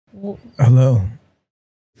Hello.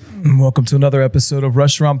 Welcome to another episode of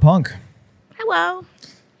Restaurant Punk. Hello.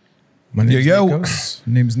 My name's Nikos.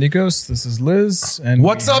 My name's Nikos. This is Liz. And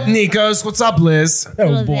what's up, Nikos? What's up, Liz?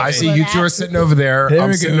 Oh, boy. I see you two are sitting over there.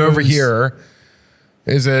 I'm sitting over here.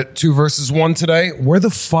 Is it 2 versus 1 today? Where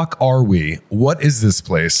the fuck are we? What is this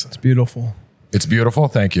place? It's beautiful. It's beautiful.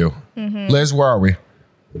 Thank you. Liz, where are we?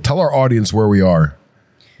 Tell our audience where we are.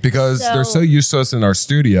 Because they're so used to us in our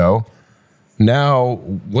studio. Now,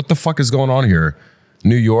 what the fuck is going on here?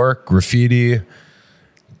 New York, graffiti.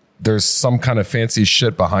 There's some kind of fancy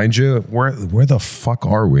shit behind you. Where the fuck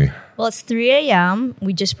are we? Well, it's 3 a.m.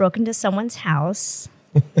 We just broke into someone's house.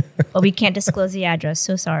 But we can't disclose the address,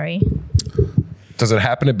 so sorry. Does it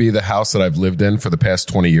happen to be the house that I've lived in for the past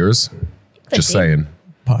 20 years? Just saying.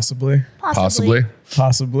 Possibly. Possibly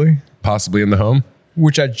in the home?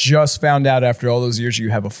 Which I just found out after all those years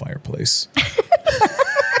you have a fireplace.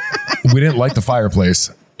 We didn't light the fireplace.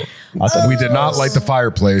 We did not light the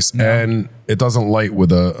fireplace, and it doesn't light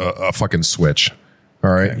with a fucking switch. All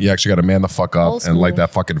right? You actually got to man the fuck up and light that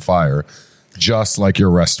fucking fire, just like your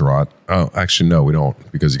restaurant. Oh, actually, no, we don't,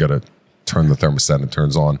 because you got to turn the thermostat and it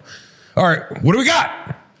turns on. All right, what do we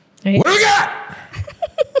got? What do we got?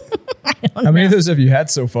 How many of those have you had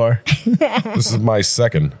so far? This is my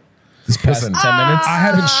second. This past 10 minutes? I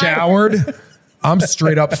haven't showered. I'm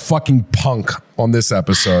straight up fucking punk on this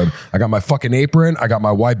episode. I got my fucking apron, I got my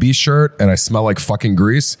YB shirt, and I smell like fucking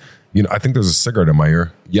grease. You know, I think there's a cigarette in my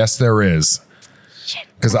ear. Yes, there is.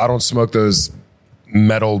 Because I don't smoke those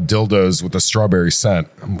metal dildos with a strawberry scent.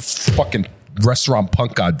 I'm a fucking restaurant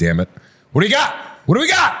punk, goddammit. What do you got? What do we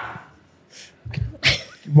got?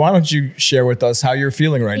 Why don't you share with us how you're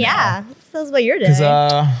feeling right now? Yeah, this is what you're doing.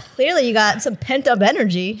 Clearly, you got some pent up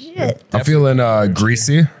energy. Shit. I'm feeling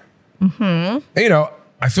greasy. And, you know,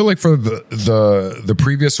 I feel like for the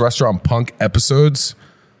previous Restaurant Punk episodes,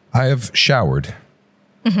 I have showered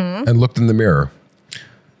and looked in the mirror.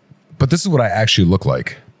 But this is what I actually look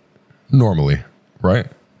like normally, right?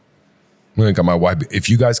 I got my wife. If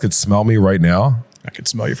you guys could smell me right now, I could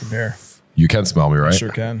smell you from here. You can smell me, right? I sure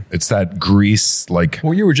can. It's that grease, like.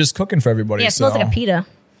 Well, you were just cooking for everybody. Yeah, it smells like a pita.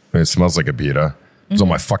 It smells like a pita. I was on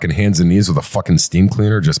my fucking hands and knees with a fucking steam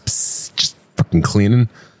cleaner, just fucking cleaning.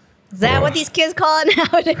 Is that what these kids call it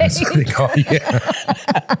nowadays? That's what they call it, yeah.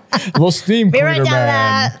 A little steam We cleaner, write down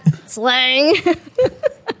man. that slang.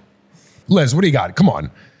 Liz, what do you got? Come on.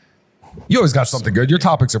 You always got something good. Your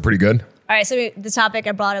topics are pretty good. All right, so the topic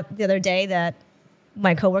I brought up the other day that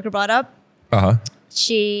my coworker brought up.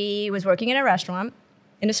 She was working in a restaurant,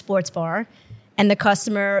 in a sports bar, and the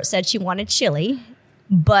customer said she wanted chili,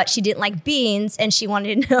 but she didn't like beans, and she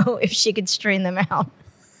wanted to know if she could strain them out.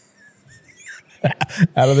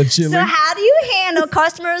 Out of the chili. So how do you handle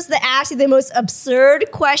customers that ask you the most absurd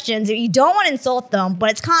questions? You don't want to insult them, but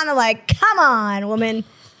it's kind of like, come on, woman.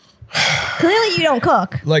 Clearly you don't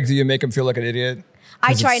cook. Like, do you make them feel like an idiot?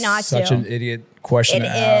 I try not to. Such an idiot question to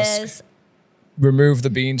ask. It is. Remove the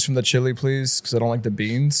beans from the chili, please, because I don't like the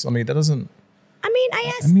beans. I mean, that doesn't...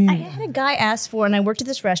 I had a guy ask for, and I worked at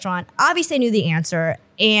this restaurant. Obviously, I knew the answer,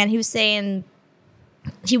 and he was saying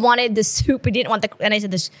he wanted the soup. He didn't want the... And I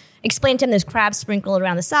said, explained to him there's crab sprinkled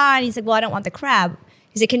around the side. He said, well, I don't want the crab.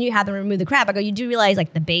 He said, can you have them remove the crab? I go, you do realize,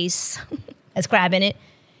 like, the base has crab in it?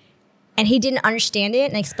 And he didn't understand it,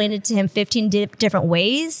 and I explained it to him 15 different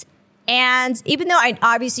ways. And even though I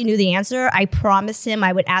obviously knew the answer, I promised him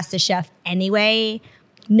I would ask the chef anyway.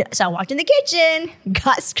 No, so I walked in the kitchen,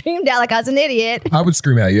 got screamed at like I was an idiot. I would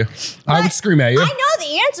scream at you. I would scream at you. I know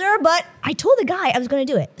the answer, but I told the guy I was going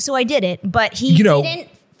to do it. So I did it. But he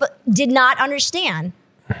did not understand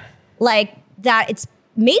like that it's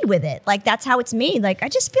made with it. Like that's how it's made. Like I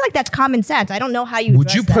just feel like that's common sense. I don't know how you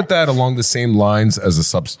would you put that along the same lines as a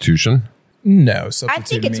substitution? No, I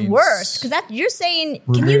think it's worse because that you're saying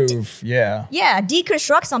remove, yeah,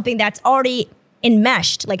 deconstruct something that's already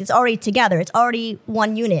enmeshed, like it's already together. It's already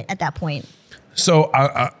one unit at that point. So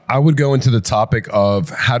I would go into the topic of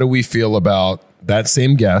how do we feel about that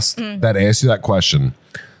same guest that asked you that question?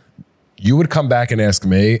 You would come back and ask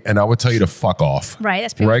me, and I would tell you to fuck off. Right,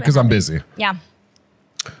 that's pretty right because I'm busy. Yeah.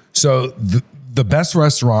 So the best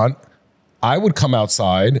restaurant, I would come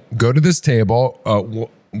outside, go to this table.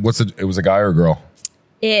 It was a guy or a girl?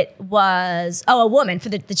 It was, a woman for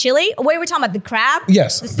the chili. Wait, we're talking about the crab?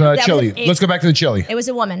 Yes, the chili. Let's go back to the chili. It was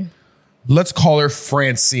a woman. Let's call her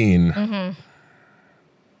Francine.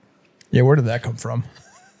 Yeah, where did that come from?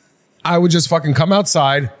 I would just fucking come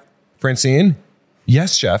outside. Francine?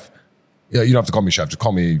 Yes, chef. Yeah, you don't have to call me chef. Just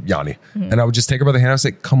call me Yianni. And I would just take her by the hand. I would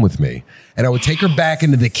say, come with me. And I would take her back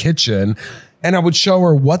into the kitchen and I would show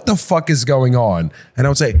her what the fuck is going on. And I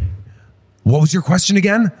would say, what was your question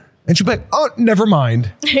again? And she'd be like, oh, never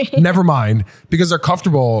mind. Never mind. Because they're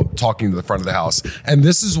comfortable talking to the front of the house. And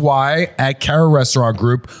this is why at Cara Restaurant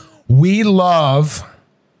Group, we love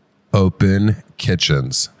open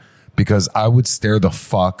kitchens. Because I would stare the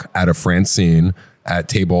fuck out of Francine at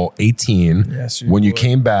table 18 when you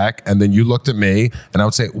came back. And then you looked at me and I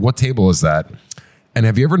would say, what table is that? And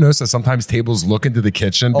have you ever noticed that sometimes tables look into the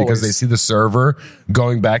kitchen because they see the server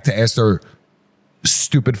going back to ask their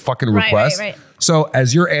stupid fucking request? Right. So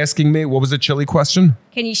as you're asking me, what was the chili question?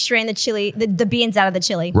 Can you strain the chili, the beans out of the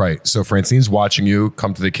chili? Right. So Francine's watching you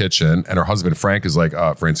come to the kitchen and her husband, Frank, is like,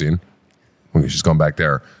 Francine, she's going back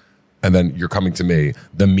there. And then you're coming to me,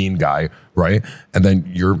 the mean guy, right? And then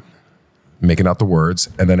you're making out the words.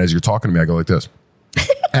 And then as you're talking to me, I go like this.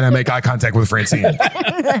 And I make eye contact with Francine.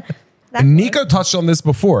 And Nico touched on this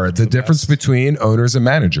before, the difference between owners and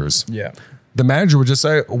managers. Yeah. The manager would just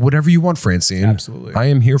say, whatever you want, Francine. Absolutely. I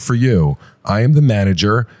am here for you. I am the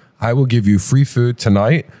manager. I will give you free food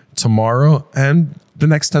tonight, tomorrow, and the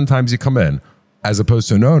next 10 times you come in. As opposed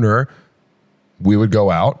to an owner, we would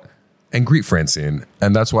go out and greet Francine.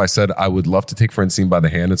 And that's why I said I would love to take Francine by the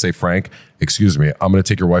hand and say, Frank, excuse me, I'm going to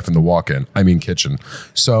take your wife in the walk-in. I mean kitchen.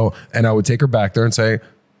 So, and I would take her back there and say,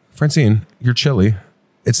 Francine, you're chilly.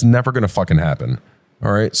 It's never going to fucking happen.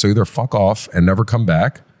 All right. So either fuck off and never come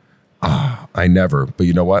back. I never. But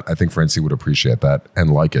you know what? I think Francine would appreciate that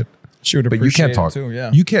and like it. She would appreciate but you can't talk. it too,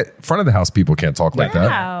 yeah. You can't, front of the house people can't talk like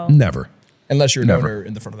that. Never. Unless you're an owner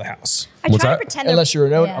in the front of the house. I What's try that? to pretend. Unless you're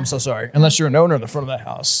an owner. I'm so sorry. Unless you're an owner in the front of the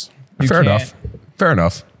house. Fair enough. Fair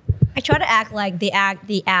enough. I try to act like they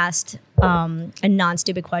asked a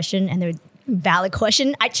non-stupid question and they're valid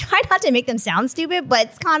question. I try not to make them sound stupid, but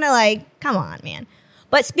it's kind of like, come on, man.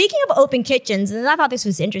 But speaking of open kitchens, and I thought this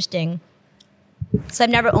was interesting. So I've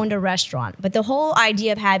never owned a restaurant, but the whole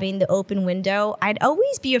idea of having the open window, I'd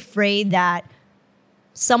always be afraid that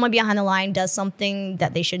someone behind the line does something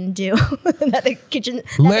that they shouldn't do. That the kitchen.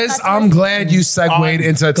 Liz, I'm glad you segued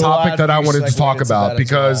into a topic that I wanted to talk about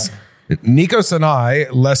because Nikos and I,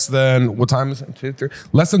 less than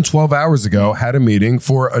 12 hours ago, had a meeting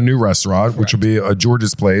for a new restaurant, which will be a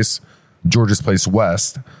George's Place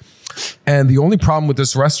West. And the only problem with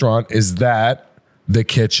this restaurant is that the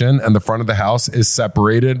kitchen and the front of the house is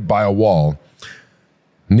separated by a wall.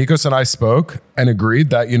 Nikos and I spoke and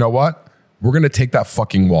agreed that, you know what? We're going to take that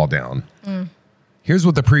fucking wall down. Here's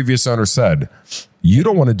what the previous owner said. You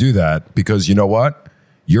don't want to do that because you know what?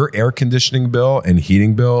 Your air conditioning bill and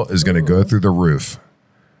heating bill is going to go through the roof.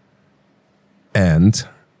 And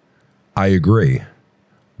I agree.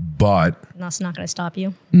 But that's not going to stop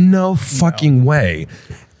you. No fucking way.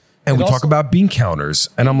 And we also talk about bean counters.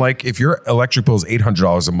 And I'm like, if your electric bill is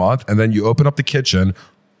 $800 a month and then you open up the kitchen,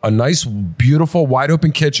 a nice, beautiful, wide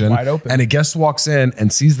open kitchen, and a guest walks in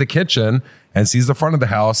and sees the kitchen and sees the front of the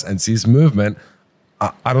house and sees movement,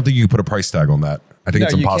 I don't think you can put a price tag on that. I think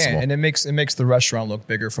it's impossible. And it makes the restaurant look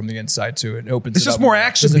bigger from the inside too. It opens. It's just more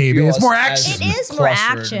action, baby. It's more action. It is more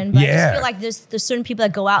action. But I just feel like there's certain people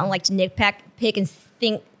that go out and like to pick and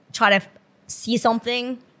try to see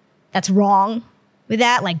something that's wrong with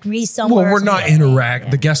that, like grease somewhere. Well, we're not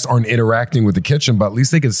the guests aren't interacting with the kitchen, but at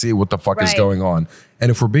least they can see what the fuck is going on. And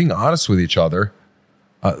if we're being honest with each other,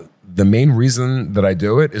 the main reason that I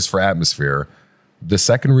do it is for atmosphere. The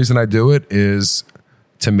second reason I do it is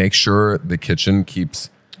to make sure the kitchen keeps,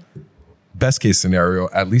 best case scenario,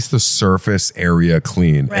 at least the surface area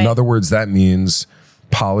clean. Right. In other words, that means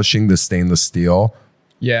polishing the stainless steel.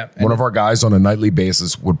 Yeah. One of our guys on a nightly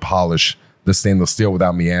basis would polish the stainless steel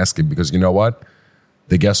without me asking because you know what?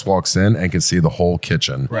 The guest walks in and can see the whole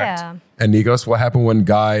kitchen. Yeah. And Nikos, what happened when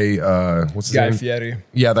Guy, what's his name? Guy Fieri.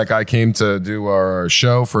 Yeah, that guy came to do our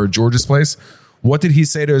show for George's Place. What did he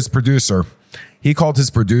say to his producer? He called his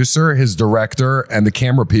producer, his director, and the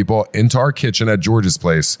camera people into our kitchen at George's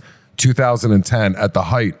Place, 2010, at the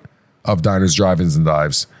height of Diners, Drive-Ins, and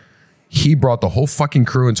Dives. He brought the whole fucking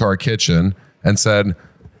crew into our kitchen and said,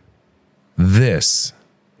 this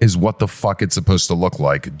is what the fuck it's supposed to look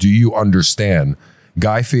like. Do you understand?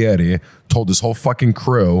 Guy Fieri told his whole fucking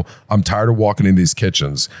crew, I'm tired of walking in these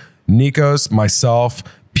kitchens. Nikos, myself,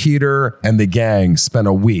 Peter, and the gang spent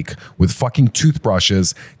a week with fucking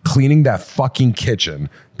toothbrushes cleaning that fucking kitchen.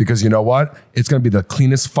 Because you know what? It's going to be the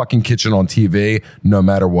cleanest fucking kitchen on TV, no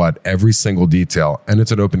matter what, every single detail. And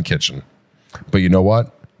it's an open kitchen. But you know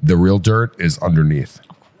what? The real dirt is underneath.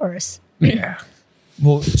 Of course. Yeah.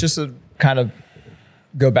 Well, just to kind of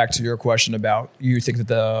go back to your question about, you think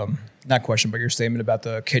that not question, but your statement about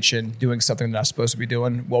the kitchen doing something they're not supposed to be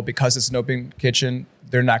doing. Well, because it's an open kitchen,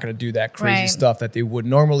 they're not going to do that crazy stuff that they would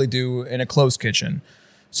normally do in a closed kitchen.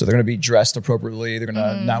 So they're going to be dressed appropriately. They're going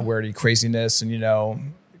to not wear any craziness and,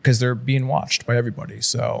 because they're being watched by everybody.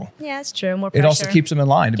 So yeah, that's true. More pressure. it also keeps them in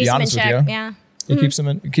line, to be honest with you. Yeah. It keeps them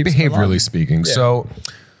in, Behaviorally speaking. Yeah. So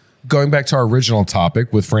going back to our original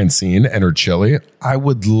topic with Francine and her chili, I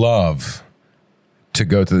would love to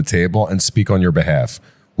go to the table and speak on your behalf.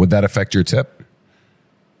 Would that affect your tip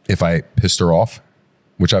if I pissed her off,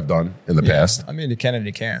 which I've done in the past? I mean, you can and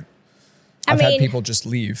you can't. I've had people just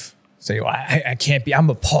leave, say, well, I can't be, I'm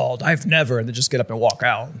appalled. I've never, and then just get up and walk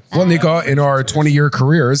out. Well, Nico, in our 20-year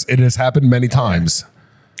careers, it has happened many times.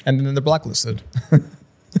 And then they're blacklisted.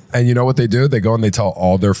 And you know what they do? They go and they tell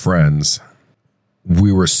all their friends,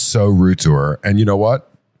 we were so rude to her. And you know what?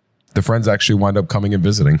 The friends actually wind up coming and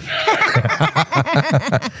visiting.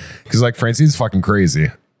 Because like Francine's fucking crazy.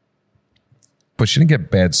 But she didn't get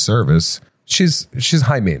bad service. She's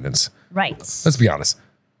high maintenance. Right. Let's be honest.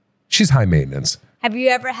 She's high maintenance. Have you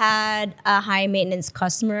ever had a high maintenance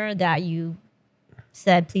customer that you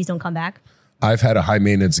said, please don't come back? I've had a high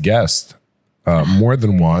maintenance guest, more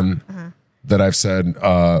than one, that I've said,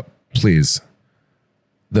 please,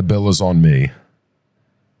 the bill is on me.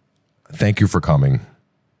 Thank you for coming.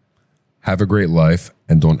 Have a great life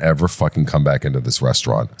and don't ever fucking come back into this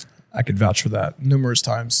restaurant. I could vouch for that numerous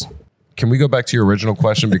times. Can we go back to your original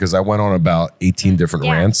question? Because I went on about 18 different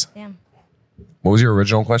rants. Yeah. What was your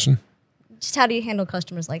original question? Just how do you handle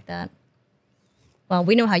customers like that? Well,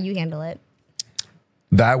 we know how you handle it.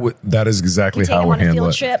 That is exactly Take how them we on a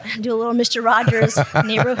handle field it. trip, do a little Mr. Rogers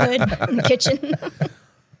neighborhood in the kitchen.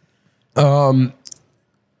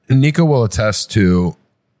 Nico will attest to,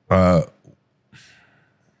 I've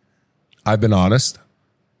been honest.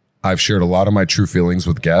 I've shared a lot of my true feelings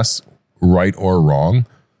with guests, right or wrong.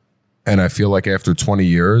 And I feel like after 20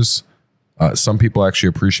 years, some people actually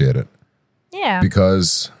appreciate it. Yeah.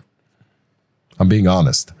 Because I'm being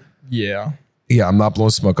honest. Yeah. Yeah, I'm not blowing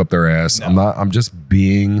smoke up their ass. No. I'm just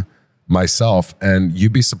being myself. And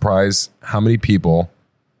you'd be surprised how many people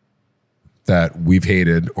that we've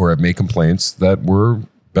hated or have made complaints that we're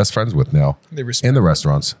best friends with now They respect in the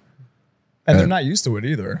restaurants. And they're not used to it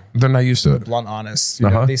either. They're not used to it. Blunt honest. You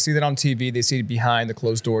know, they see that on TV. They see it behind the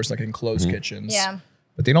closed doors, like in closed kitchens. Yeah.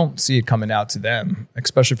 But they don't see it coming out to them,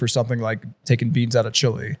 especially for something like taking beans out of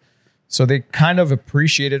chili. So they kind of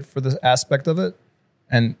appreciate it for the aspect of it.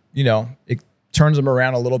 And, you know, it turns them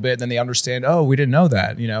around a little bit. And then they understand, oh, we didn't know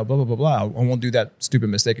that, you know, blah, blah, blah, blah. I won't do that stupid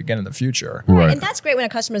mistake again in the future. Right. And that's great when a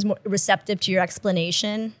customer is more receptive to your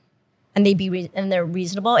explanation and they're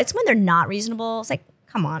reasonable. It's when they're not reasonable. It's like,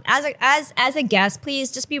 come on, as a guest,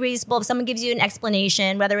 please just be reasonable. If someone gives you an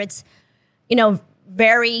explanation, whether it's, you know,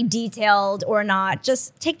 very detailed or not,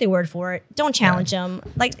 just take their word for it. Don't challenge them.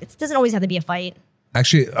 Like, it doesn't always have to be a fight.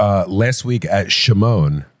 Actually, last week at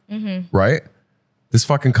Shimon, right? This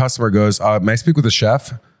fucking customer goes, may I speak with the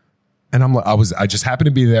chef? And I'm like, I just happened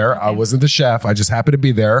to be there. Okay. I wasn't the chef. I just happened to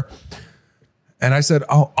be there. And I said,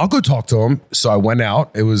 oh, I'll go talk to him. So I went out.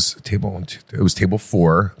 It was table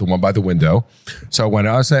 4, the one by the window. So I went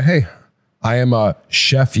out. I said, hey, I am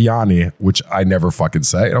Chef Yianni, which I never fucking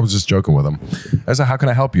say. And I was just joking with him. I said, how can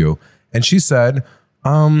I help you? And she said,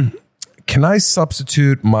 can I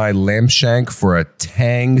substitute my lamb shank for a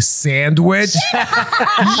tang sandwich?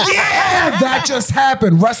 Yeah, that just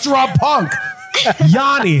happened. Restaurant Punk,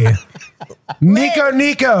 Yianni,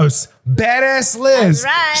 Nikos, Badass Liz,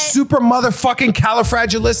 right. Super motherfucking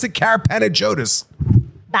califragilistic carapanajotis.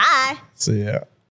 Bye. So, yeah.